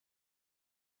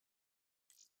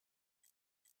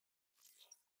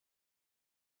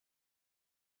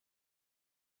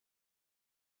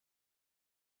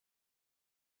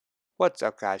What's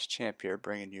up guys, Champ here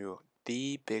bringing you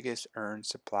the biggest earned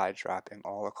supply drop in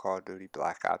all of Call of Duty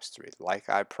Black Ops 3, like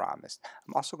I promised.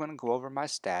 I'm also going to go over my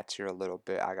stats here a little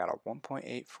bit. I got a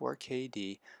 1.84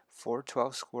 KD,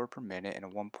 412 score per minute, and a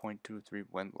 1.23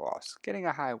 win-loss. Getting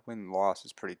a high win-loss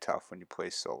is pretty tough when you play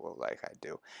solo like I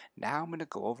do. Now I'm going to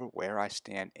go over where I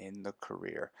stand in the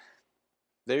career.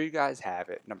 There you guys have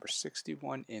it, number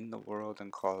 61 in the world in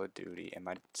Call of Duty, and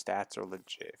my stats are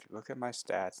legit. If you look at my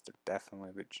stats, they're definitely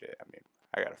legit. I mean,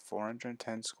 I got a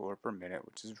 410 score per minute,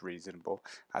 which is reasonable.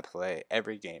 I play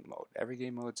every game mode. Every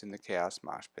game mode's in the Chaos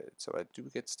Mosh Pit, so I do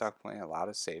get stuck playing a lot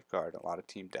of Safeguard, a lot of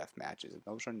team death matches, and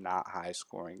those are not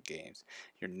high-scoring games.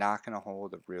 You're not going to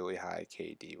hold a really high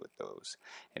KD with those.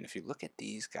 And if you look at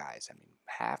these guys, I mean,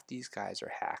 half these guys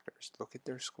are hackers. Look at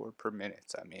their score per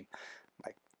minutes. I mean,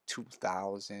 like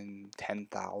 2,000,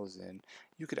 10,000.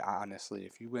 You could honestly,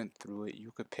 if you went through it,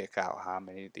 you could pick out how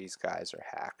many of these guys are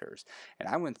hackers. And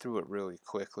I went through it really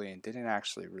quickly and didn't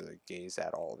actually really gaze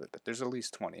at all of it, but there's at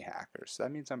least 20 hackers. So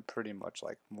that means I'm pretty much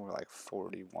like more like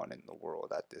 41 in the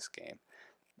world at this game.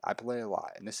 I play a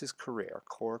lot, and this is career,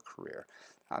 core career.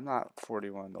 I'm not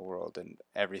 41 in the world and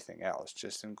everything else,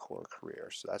 just in core career.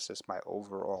 So that's just my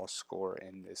overall score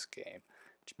in this game,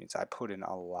 which means I put in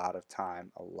a lot of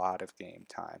time, a lot of game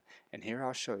time. And here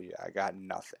I'll show you, I got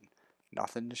nothing.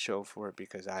 Nothing to show for it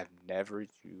because I've never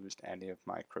used any of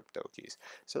my crypto keys.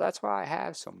 So that's why I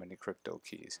have so many crypto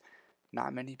keys.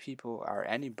 Not many people or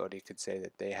anybody could say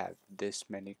that they have this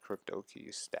many crypto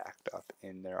keys stacked up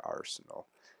in their arsenal.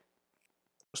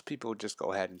 Most people just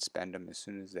go ahead and spend them as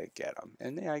soon as they get them.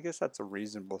 And yeah, I guess that's a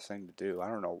reasonable thing to do. I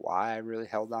don't know why I really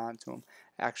held on to them.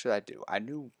 Actually, I do. I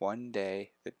knew one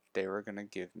day that they were going to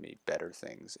give me better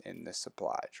things in the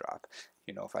supply drop.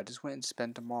 You know, if I just went and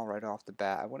spent them all right off the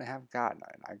bat, I wouldn't have gotten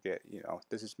it. I get, you know,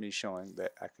 this is me showing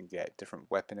that I can get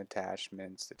different weapon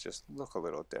attachments that just look a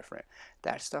little different.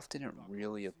 That stuff didn't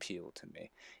really appeal to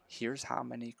me. Here's how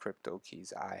many crypto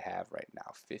keys I have right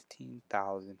now.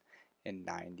 15,000 and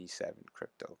 97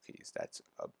 crypto keys. That's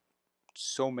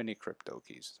so many crypto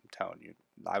keys. I'm telling you,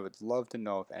 I would love to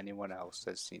know if anyone else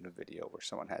has seen a video where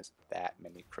someone has that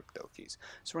many crypto keys.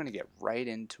 So we're going to get right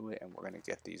into it, and we're going to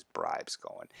get these bribes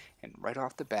going. And right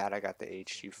off the bat, I got the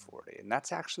HG40, and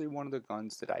that's actually one of the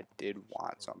guns that I did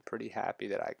want, so I'm pretty happy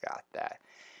that I got that.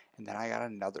 And then I got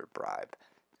another bribe.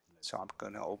 So I'm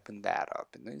gonna open that up,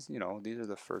 and these, you know, these are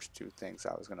the first two things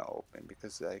I was gonna open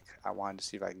because like I wanted to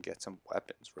see if I can get some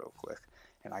weapons real quick.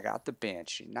 And I got the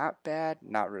Banshee. Not bad,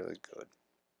 not really good.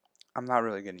 I'm not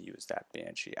really gonna use that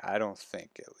Banshee. I don't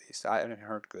think, at least. I haven't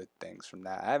heard good things from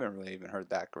that. I haven't really even heard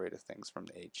that great of things from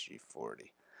the HG40.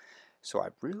 So I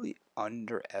really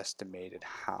underestimated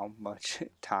how much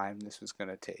time this was going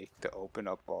to take to open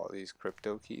up all these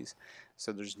crypto keys.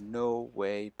 So there's no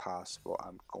way possible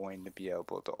I'm going to be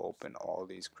able to open all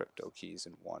these crypto keys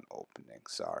in one opening.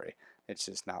 Sorry, it's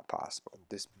just not possible.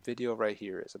 This video right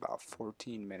here is about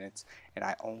 14 minutes and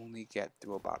I only get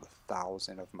through about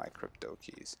 1,000 of my crypto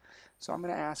keys. So I'm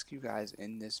going to ask you guys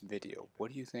in this video,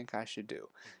 what do you think I should do?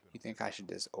 You think I should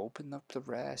just open up the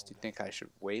rest? You think I should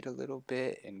wait a little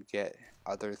bit and get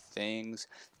other things?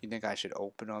 You think I should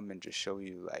open them and just show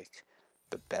you like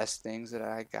the best things that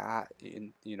I got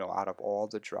in, you know, out of all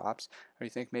the drops? Or you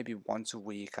think maybe once a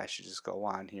week I should just go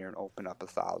on here and open up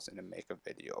 1,000 and make a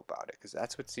video about it? Because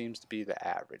that's what seems to be the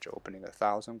average. Opening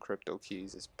 1,000 crypto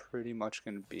keys is pretty much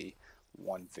going to be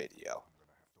one video.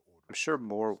 I'm sure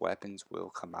more weapons will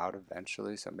come out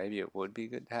eventually, so maybe it would be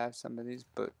good to have some of these,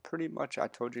 but pretty much I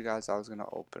told you guys I was going to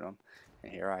open them,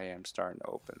 and here I am starting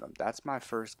to open them. That's my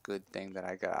first good thing that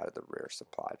I got out of the rare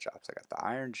supply drops. I got the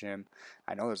Iron Gym.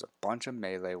 I know there's a bunch of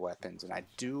melee weapons, and I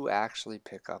do actually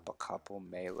pick up a couple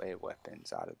melee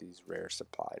weapons out of these rare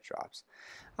supply drops.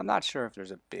 I'm not sure if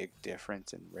there's a big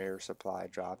difference in rare supply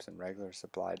drops and regular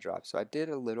supply drops. So I did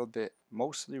a little bit,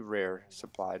 mostly rare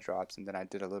supply drops, and then I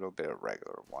did a little bit of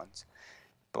regular ones.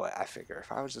 But I figure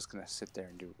if I was just going to sit there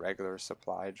and do regular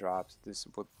supply drops, this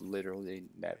would literally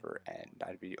never end.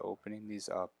 I'd be opening these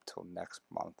up till next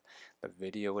month. The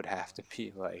video would have to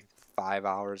be like 5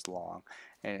 hours long.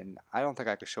 And I don't think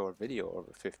I could show a video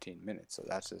over 15 minutes. So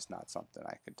that's just not something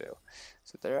I could do.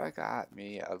 So there I got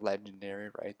me a legendary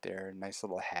right there. Nice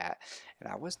little hat.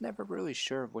 And I was never really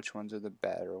sure of which ones are the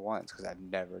better ones because I've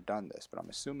never done this. But I'm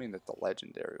assuming that the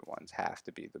legendary ones have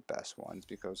to be the best ones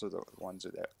because of the ones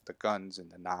that the guns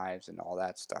and the knives and all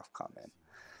that stuff come in.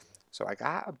 So I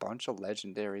got a bunch of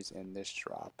legendaries in this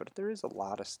drop, but there is a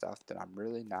lot of stuff that I'm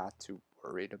really not too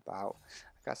worried about.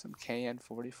 I got some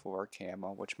KN44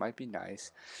 camo, which might be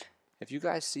nice. If you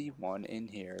guys see one in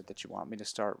here that you want me to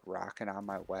start rocking on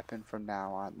my weapon from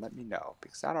now on, let me know,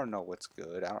 because I don't know what's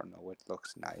good. I don't know what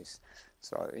looks nice.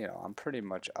 So, you know, I'm pretty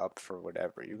much up for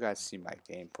whatever. You guys see my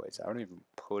gameplays. I don't even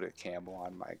put a camo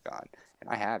on my gun. And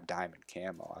I have diamond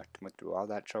camo. I went through all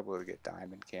that trouble to get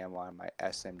diamond camo on my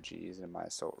SMGs and my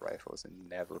assault rifles and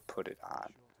never put it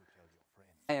on.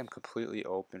 I am completely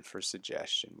open for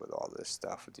suggestion with all this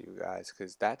stuff with you guys,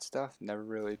 because that stuff never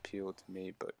really appealed to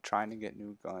me, but trying to get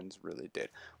new guns really did.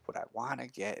 What I want to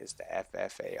get is the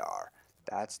FFAR.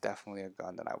 That's definitely a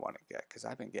gun that I want to get, because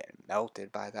I've been getting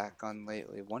melted by that gun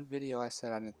lately. One video I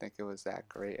said I didn't think it was that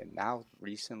great, and now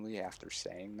recently after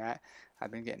saying that,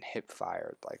 I've been getting hip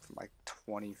fired like from like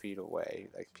 20 feet away.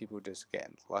 Like people just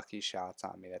getting lucky shots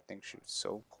on me. That thing shoots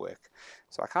so quick.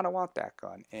 So I kind of want that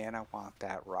gun, and I want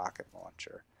that rocket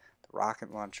launcher. The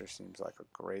rocket launcher seems like a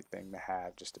great thing to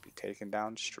have, just to be taking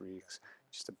down streaks,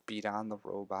 just to beat on the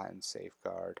robot and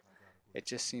safeguard. It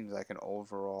just seems like an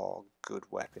overall good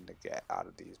weapon to get out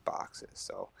of these boxes.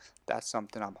 So that's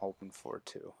something I'm hoping for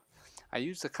too. I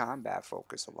use the combat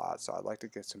focus a lot, so I'd like to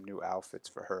get some new outfits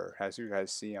for her. As you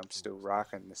guys see, I'm still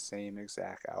rocking the same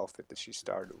exact outfit that she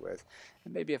started with.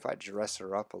 And maybe if I dress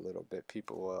her up a little bit,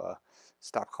 people will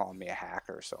stop calling me a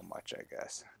hacker so much, I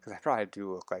guess. Because I probably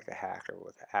do look like a hacker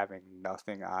with having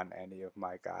nothing on any of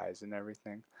my guys and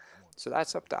everything. So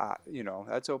that's up to, you know,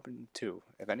 that's open too.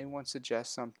 If anyone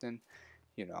suggests something,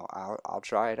 you know, I'll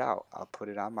try it out. I'll put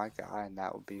it on my guy, and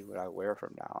that will be what I wear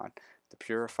from now on. The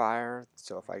purifier,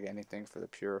 so if I get anything for the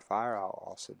purifier, I'll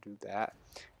also do that.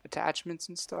 Attachments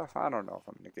and stuff, I don't know if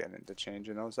I'm going to get into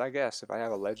changing those. I guess if I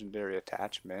have a legendary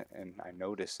attachment and I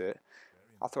notice it,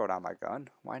 I'll throw it on my gun.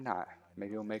 Why not?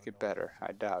 Maybe it'll make it better.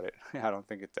 I doubt it. I don't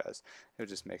think it does. It'll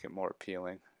just make it more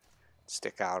appealing,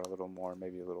 stick out a little more,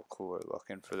 maybe a little cooler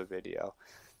looking for the video.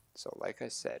 So like I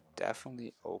said,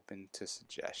 definitely open to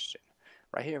suggestion.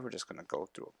 Right here, we're just going to go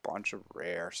through a bunch of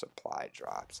rare supply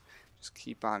drops. Just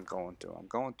keep on going through. I'm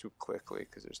going through quickly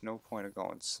because there's no point of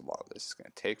going slow. This is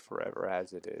going to take forever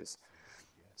as it is.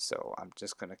 So I'm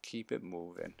just going to keep it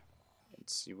moving and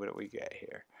see what we get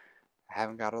here. I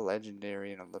haven't got a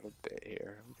legendary in a little bit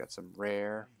here. We got some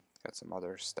rare. Got some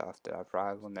other stuff that I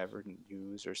probably will never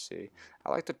use or see.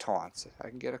 I like the taunts. If I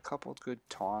can get a couple good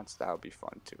taunts, that would be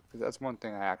fun too. Because that's one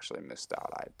thing I actually missed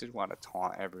out. I did want to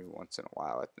taunt every once in a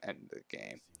while at the end of the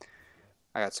game.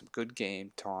 I got some good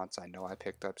game taunts. I know I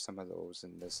picked up some of those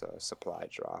in this supply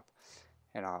drop.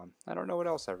 And I don't know what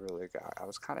else I really got. I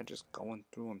was kind of just going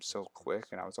through them so quick,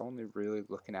 and I was only really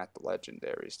looking at the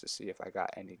legendaries to see if I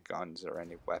got any guns or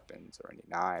any weapons or any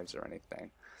knives or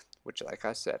anything. Which, like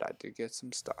I said, I did get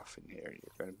some stuff in here.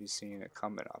 You're going to be seeing it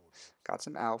coming up. Got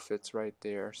some outfits right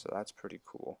there, so that's pretty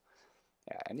cool.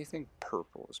 Yeah, anything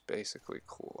purple is basically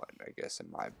cool, I guess, in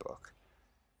my book.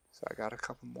 So I got a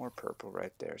couple more purple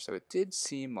right there. So it did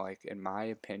seem like, in my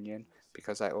opinion,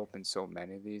 because I opened so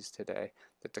many of these today,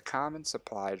 that the common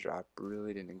supply drop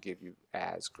really didn't give you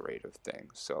as great of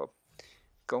things. So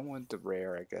going with the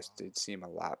rare, I guess, did seem a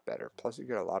lot better. Plus, you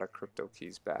get a lot of crypto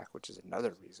keys back, which is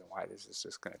another reason why this is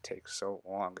just going to take so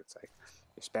long. It's like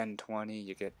you spend 20,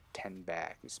 you get 10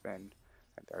 back. You spend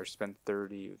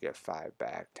 30, you get 5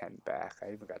 back, 10 back.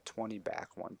 I even got 20 back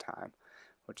one time,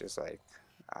 which is like,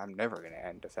 I'm never going to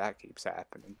end if that keeps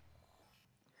happening.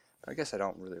 But I guess I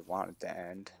don't really want it to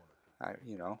end.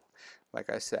 You know, like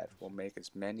I said, we'll make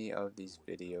as many of these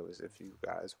videos if you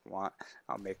guys want.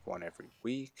 I'll make one every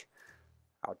week.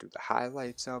 I'll do the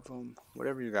highlights of them,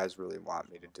 whatever you guys really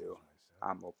want me to do.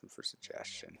 I'm open for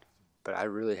suggestion. But I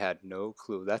really had no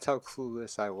clue. That's how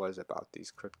clueless I was about these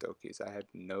crypto keys. I had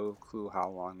no clue how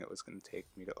long it was going to take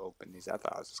me to open these. I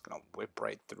thought I was just going to whip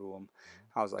right through them.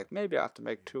 I was like, maybe I have to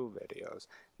make 2 videos.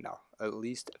 No, at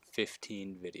least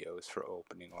 15 videos for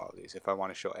opening all these if I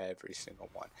want to show every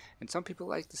single one. And some people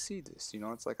like to see this. You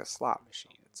know, it's like a slot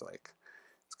machine. It's like,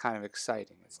 it's kind of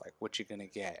exciting. It's like, what you going to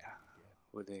get?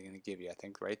 What are they going to give you? I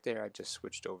think right there I just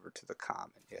switched over to the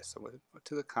common. Yeah, so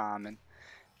to the common.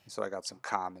 So I got some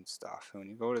common stuff. And when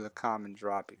you go to the common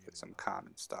drop, you get some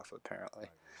common stuff apparently.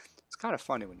 It's kind of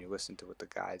funny when you listen to what the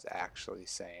guy's actually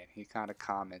saying. He kind of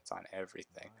comments on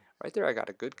everything. Right there I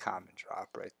got a good common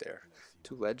drop right there.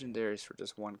 2 legendaries for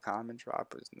just 1 common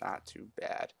drop is not too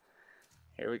bad.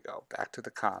 Here we go. Back to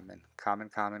the common. Common,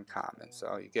 common, common.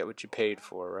 So you get what you paid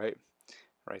for, right?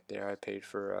 Right there I paid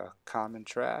for common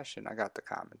trash, and I got the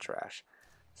common trash.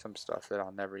 Some stuff that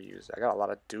I'll never use. I got a lot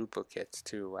of duplicates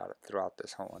too throughout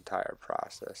this whole entire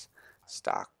process.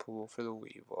 Stock pool for the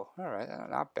Weevil. Alright,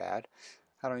 not bad.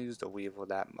 I don't use the Weevil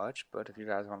that much, but if you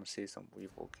guys want to see some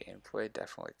Weevil gameplay,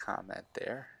 definitely comment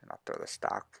there, and I'll throw the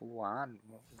stock pool on, and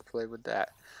we'll play with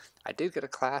that. I did get a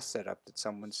class set up that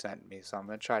someone sent me, so I'm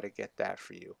going to try to get that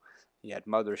for you. He had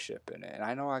Mothership in it, and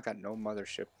I know I got no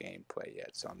Mothership gameplay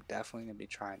yet, so I'm definitely going to be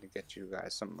trying to get you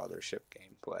guys some Mothership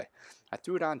gameplay. I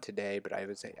threw it on today, but I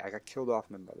got killed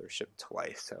off my Mothership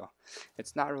twice, so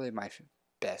it's not really my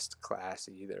best class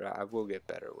either. I will get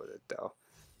better with it, though.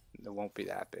 It won't be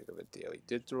that big of a deal. He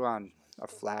did throw on a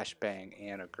flashbang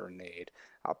and a grenade.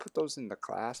 I'll put those in the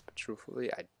class, but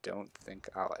truthfully, I don't think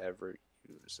I'll ever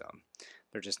use them.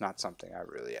 They're just not something I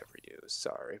really ever use.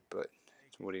 Sorry, but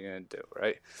what are you gonna do,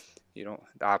 right? You don't.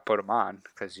 I put them on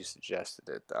because you suggested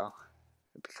it, though.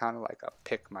 It'd be kind of like a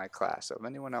pick my class. So if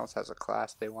anyone else has a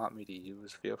class they want me to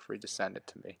use, feel free to send it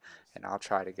to me, and I'll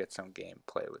try to get some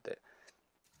gameplay with it.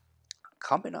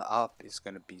 Coming up is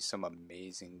going to be some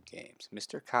amazing games.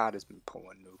 Mr. Cod has been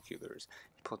pulling nuclears.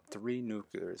 He pulled 3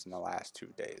 nuclears in the last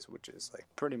 2 days, which is like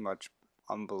pretty much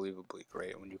unbelievably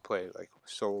great when you play like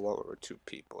solo or 2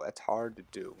 people. That's hard to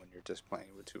do when you're just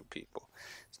playing with 2 people.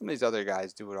 Some of these other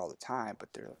guys do it all the time,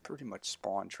 but they're pretty much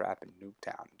spawn trapping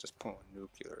Nuketown and just pulling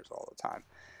nuclears all the time.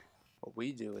 What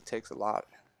we do, it takes a lot.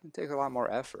 It takes a lot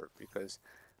more effort because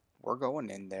we're going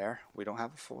in there. We don't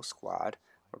have a full squad.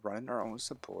 We're running our own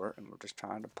support, and we're just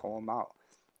trying to pull them out.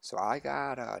 So I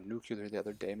got a nuclear the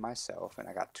other day myself, and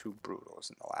I got 2 brutals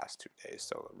in the last 2 days.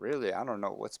 So really, I don't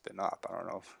know what's been up. I don't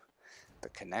know if the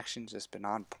connection's just been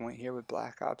on point here with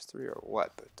Black Ops 3 or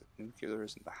what, but the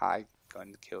nuclears and the high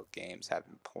gun kill games have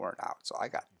been pouring out. So I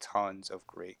got tons of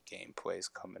great gameplays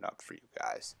coming up for you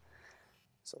guys.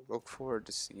 So look forward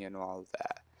to seeing all of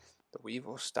that. The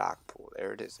Weevil stock pool,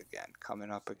 there it is again,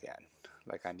 coming up again.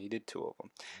 Like I needed 2 of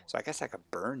them. So I guess I could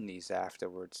burn these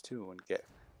afterwards too and get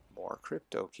more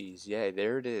crypto keys. Yay,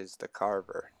 there it is, the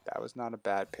Carver. That was not a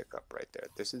bad pickup right there.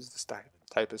 This is the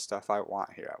type of stuff I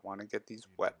want here. I want to get these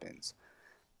weapons.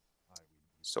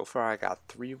 So far I got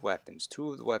 3 weapons.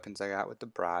 2 of the weapons I got with the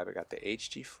bribe. I got the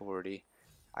HG40.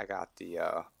 I got the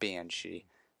Banshee.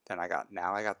 Then I got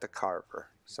the Carver.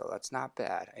 So that's not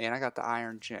bad. And I got the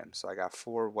Iron Gym. So I got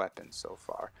 4 weapons so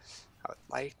far. I would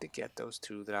like to get those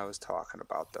 2 that I was talking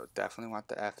about though. Definitely want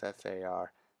the FFAR.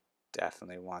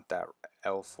 Definitely want that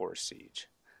L4 Siege.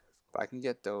 If I can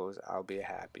get those, I'll be a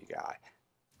happy guy.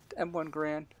 M1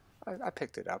 Grand, I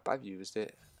picked it up. I've used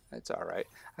it. It's alright.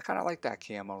 I kind of like that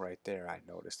camo right there I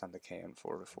noticed on the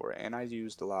KN44. And I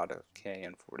used a lot of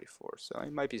KN44. So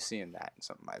you might be seeing that in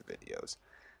some of my videos.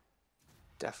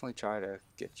 Definitely try to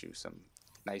get you some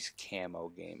nice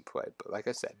camo gameplay. But like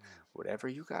I said, whatever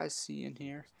you guys see in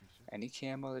here, any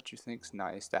camo that you think's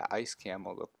nice, that ice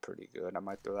camo looked pretty good. I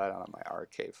might throw that on my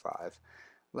RK5.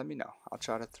 Let me know. I'll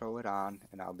try to throw it on,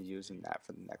 and I'll be using that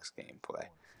for the next gameplay.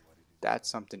 That's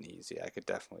something easy I could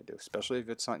definitely do, especially if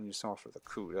it's something you saw for the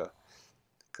Kuda,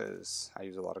 because I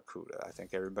use a lot of Kuda. I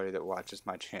think everybody that watches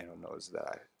my channel knows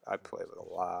that I play with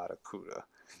a lot of Kuda.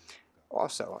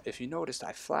 Also, if you noticed,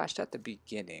 I flashed at the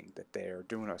beginning that they're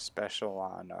doing a special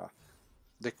on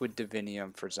Liquid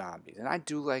Divinium for zombies. And I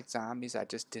do like zombies, I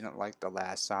just didn't like the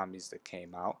last zombies that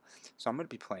came out. So I'm going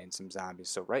to be playing some zombies.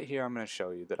 So right here I'm going to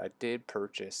show you that I did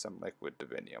purchase some Liquid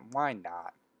Divinium. Why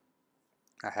not?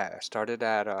 I started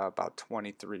at about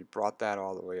 23, brought that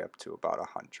all the way up to about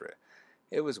 100.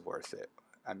 It was worth it.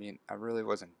 I mean, I really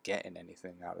wasn't getting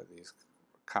anything out of these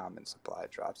common supply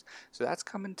drops. So that's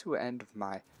coming to an end of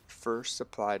my first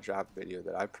supply drop video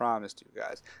that I promised you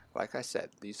guys. Like I said,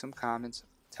 leave some comments.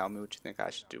 Tell me what you think I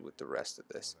should do with the rest of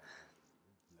this.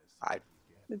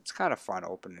 It's kind of fun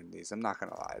opening these. I'm not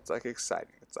gonna lie. It's like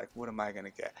exciting. It's like, what am I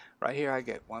gonna get? Right here, I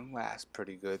get one last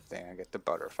pretty good thing. I get the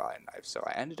butterfly knife. So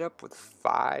I ended up with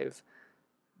five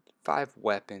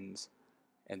weapons,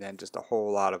 and then just a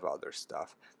whole lot of other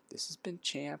stuff. This has been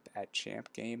Champ at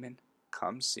Champ Gaming.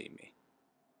 Come see me.